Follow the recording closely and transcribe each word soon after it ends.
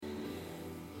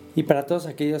Y para todos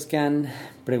aquellos que han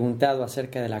preguntado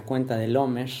acerca de la cuenta del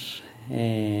omer,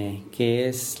 que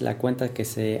es la cuenta que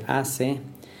se hace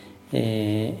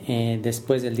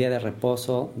después del día de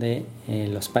reposo de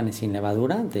los panes sin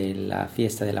levadura, de la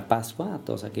fiesta de la Pascua, a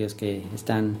todos aquellos que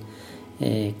están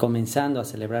comenzando a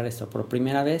celebrar esto por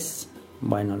primera vez.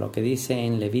 Bueno, lo que dice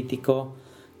en Levítico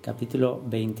capítulo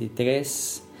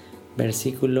 23,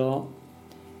 versículo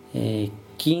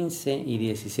 15 y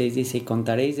 16 dice: y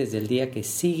contaréis desde el día que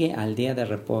sigue al día de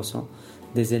reposo,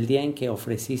 desde el día en que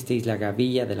ofrecisteis la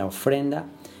gavilla de la ofrenda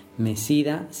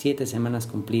mecida, 7 semanas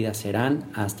cumplidas serán,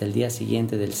 hasta el día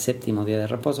siguiente del séptimo día de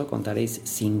reposo contaréis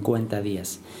 50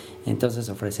 días. Entonces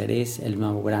ofreceréis el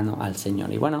nuevo grano al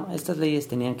Señor. Y bueno, estas leyes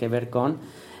tenían que ver con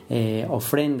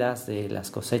ofrendas de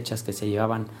las cosechas que se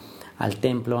llevaban al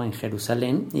templo en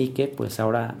Jerusalén, y que pues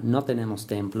ahora no tenemos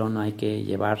templo, no hay que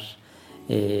llevar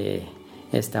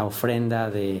esta ofrenda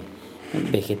de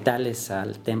vegetales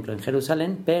al templo en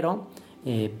Jerusalén, pero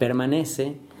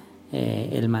permanece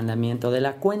el mandamiento de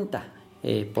la cuenta,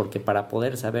 porque para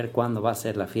poder saber cuándo va a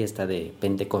ser la fiesta de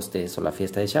Pentecostés o la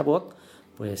fiesta de Shavuot,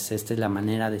 pues esta es la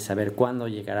manera de saber cuándo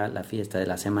llegará la fiesta de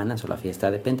las semanas o la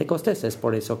fiesta de Pentecostés. Es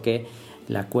por eso que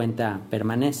la cuenta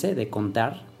permanece de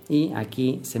contar, y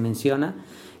aquí se menciona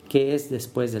que es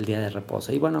después del día de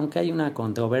reposo. Y bueno, aunque hay una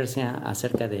controversia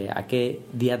acerca de a qué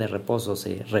día de reposo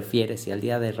se refiere, si al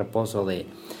día de reposo de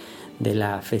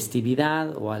la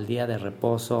festividad o al día de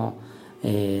reposo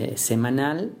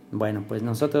semanal, bueno, pues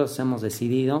nosotros hemos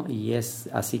decidido, y es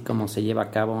así como se lleva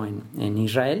a cabo en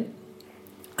Israel,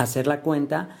 hacer la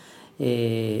cuenta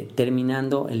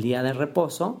terminando el día de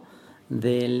reposo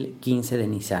del 15 de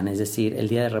Nisan, es decir, el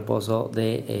día de reposo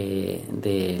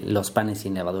de los panes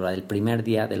sin levadura, del primer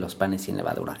día de los panes sin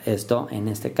levadura. Esto, en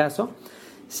este caso,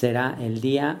 será el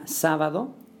día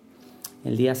sábado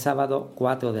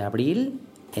 4 de abril.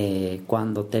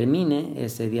 Cuando termine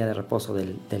ese día de reposo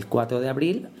del 4 de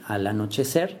abril, al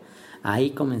anochecer,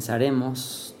 ahí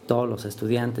comenzaremos todos los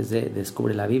estudiantes de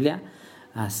Descubre la Biblia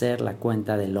a hacer la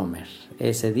cuenta del omer.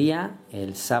 Ese día,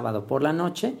 el sábado por la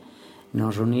noche,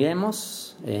 nos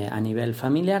reuniremos a nivel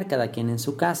familiar, cada quien en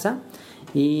su casa,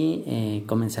 y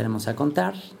comenzaremos a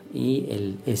contar.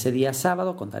 Y ese día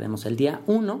sábado contaremos el día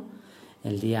 1,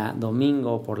 el día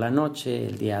domingo por la noche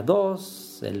el día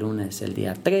 2, el lunes el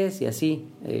día 3, y así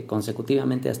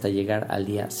consecutivamente hasta llegar al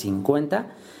día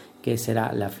 50, que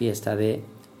será la fiesta de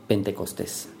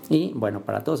Pentecostés. Y bueno,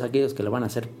 para todos aquellos que lo van a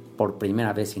hacer por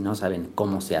primera vez y no saben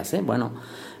cómo se hace, bueno,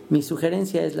 mi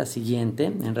sugerencia es la siguiente.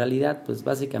 En realidad, pues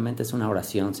básicamente es una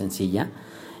oración sencilla,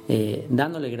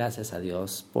 dándole gracias a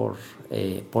Dios por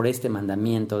este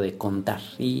mandamiento de contar.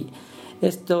 Y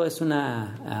esto es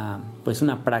una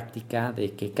práctica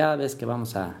de que cada vez que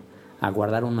vamos a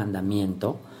guardar un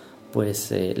mandamiento,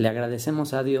 pues le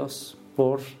agradecemos a Dios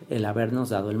por el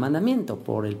habernos dado el mandamiento,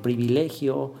 por el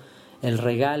privilegio, el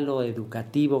regalo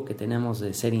educativo que tenemos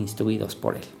de ser instruidos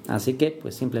por Él. Así que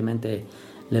pues simplemente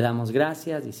le damos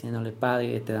gracias, diciéndole: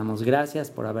 Padre, te damos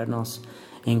gracias por habernos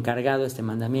encargado este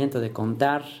mandamiento de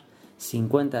contar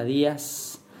 50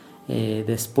 días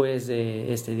después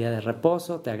de este día de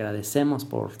reposo. Te agradecemos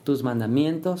por tus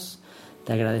mandamientos,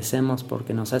 te agradecemos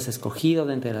porque nos has escogido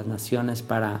de entre las naciones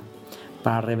para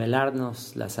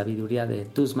revelarnos la sabiduría de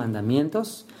tus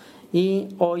mandamientos. Y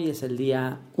hoy es el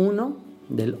día 1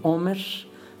 del omer.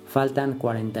 Faltan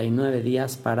 49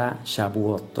 días para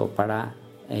Shavuot, o para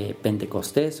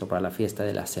Pentecostés, o para la fiesta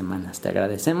de las semanas. Te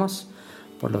agradecemos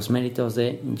por los méritos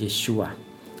de Yeshua.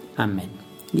 Amén.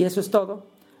 Y eso es todo.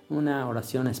 Una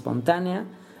oración espontánea,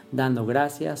 dando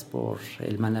gracias por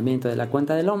el mandamiento de la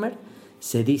cuenta del omer.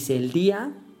 Se dice el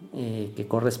día que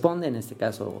corresponde, en este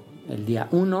caso el día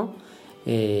 1,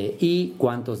 y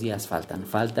cuántos días faltan.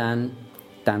 Faltan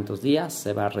tantos días,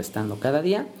 se va restando cada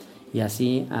día, y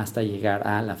así hasta llegar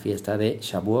a la fiesta de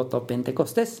Shavuot o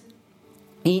Pentecostés.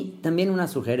 Y también una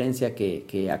sugerencia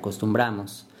que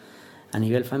acostumbramos a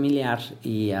nivel familiar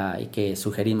y que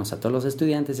sugerimos a todos los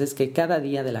estudiantes es que cada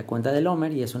día de la cuenta del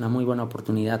omer, y es una muy buena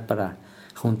oportunidad para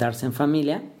juntarse en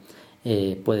familia,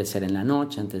 puede ser en la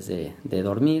noche antes de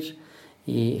dormir,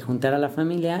 y juntar a la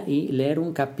familia y leer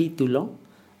un capítulo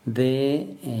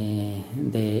de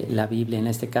la Biblia, en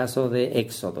este caso de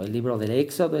Éxodo. El libro del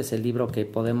Éxodo es el libro que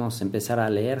podemos empezar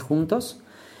a leer juntos.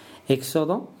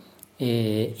 Éxodo.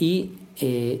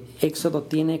 Éxodo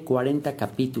tiene 40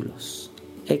 capítulos.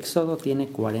 Éxodo tiene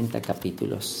 40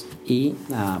 capítulos. Y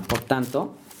por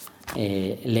tanto,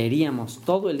 leeríamos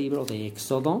todo el libro de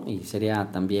Éxodo, y sería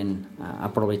también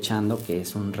aprovechando que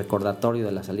es un recordatorio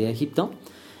de la salida de Egipto.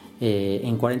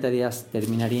 En 40 días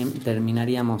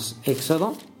terminaríamos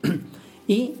Éxodo,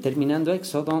 y terminando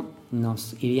Éxodo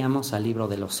nos iríamos al libro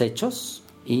de los Hechos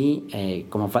y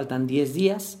como faltan 10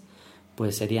 días,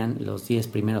 pues serían los 10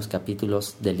 primeros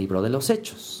capítulos del libro de los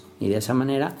Hechos. Y de esa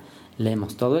manera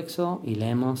leemos todo Éxodo y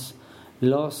leemos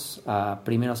los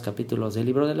primeros capítulos del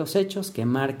libro de los Hechos, que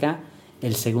marca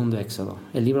el segundo Éxodo.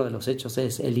 El libro de los Hechos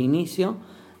es el inicio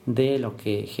de lo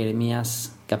que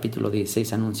Jeremías capítulo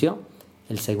 16 anunció,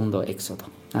 el segundo Éxodo.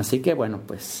 Así que bueno,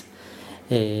 pues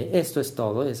esto es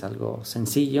todo, es algo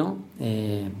sencillo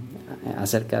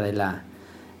acerca de la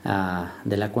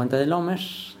cuenta del omer,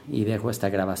 y dejo esta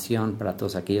grabación para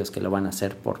todos aquellos que lo van a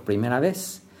hacer por primera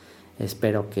vez.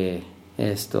 Espero que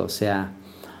esto sea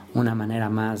una manera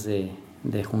más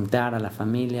de juntar a la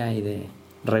familia y de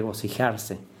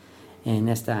regocijarse en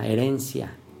esta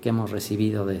herencia que hemos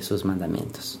recibido de sus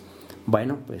mandamientos.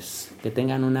 Bueno, pues que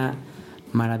tengan una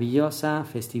maravillosa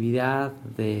festividad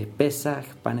de Pesaj,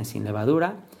 panes sin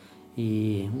levadura,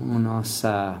 y unos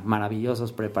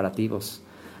maravillosos preparativos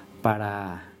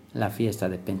para la fiesta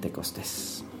de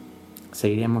Pentecostés.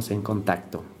 Seguiremos en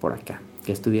contacto por acá.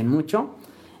 Que estudien mucho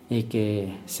y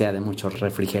que sea de mucho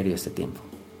refrigerio este tiempo.